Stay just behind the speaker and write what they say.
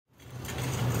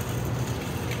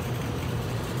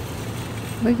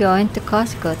We're going to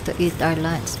Costco to eat our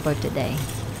lunch for today.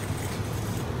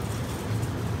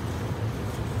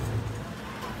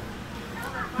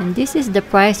 And this is the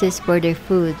prices for their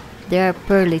food. They are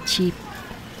fairly cheap.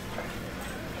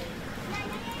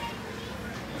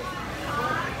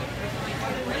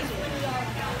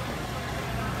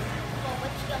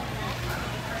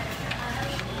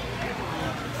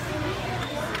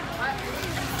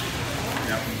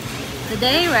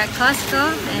 Today we're at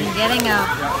Costco and getting a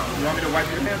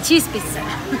cheese pizza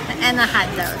and a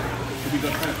hot dog.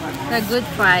 A good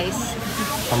price.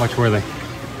 How much were they? The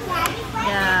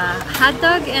hot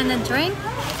dog and the drink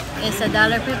is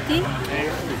 $1.50,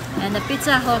 and the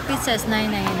whole pizza is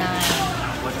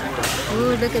 $9.99.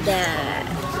 Ooh, look at that.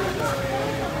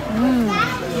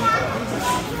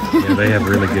 Yeah, they have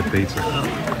really good pizza.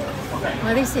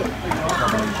 What is it?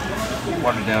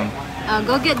 Water down.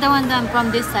 Go get the one done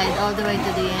from this side all the way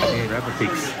to the end. Yeah, grab a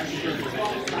piece.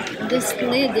 This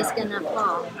lid is gonna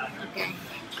fall. Okay.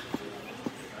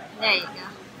 There you go.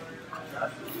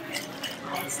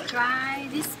 Let's try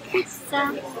this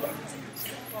pizza.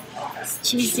 It's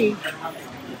cheesy.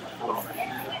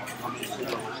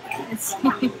 It's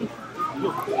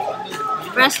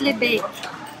freshly baked.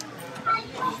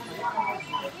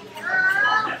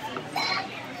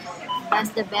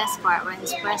 That's the best part when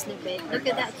it's freshly baked. Look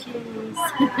at that cheese.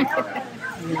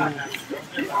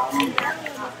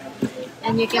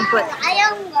 And you can put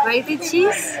grated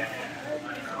cheese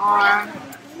or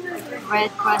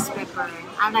red crust pepper.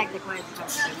 I like the red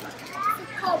crust pepper.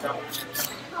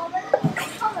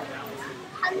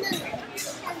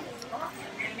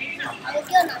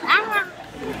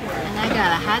 And I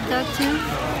got a hot dog too.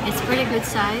 It's pretty good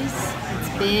size.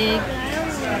 It's big.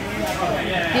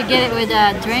 If you get it with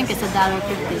a drink, it's $1.50.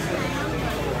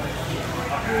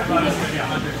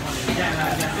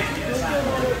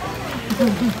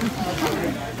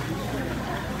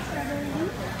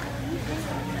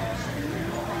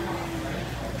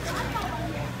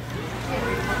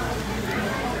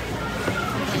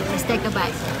 Let's take a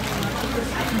bite.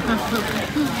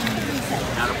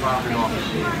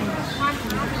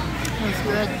 It's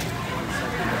good.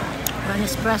 When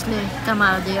it's freshly come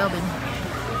out of the oven.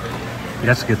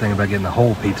 That's the good thing about getting the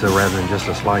whole pizza rather than just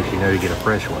a slice. You know you get a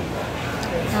fresh one.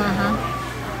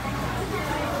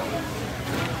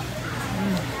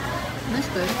 That's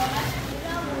good.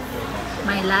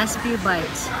 My last few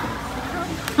bites.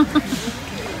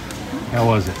 How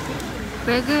was it?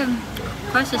 Pretty good.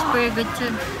 Crust is pretty good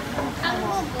too.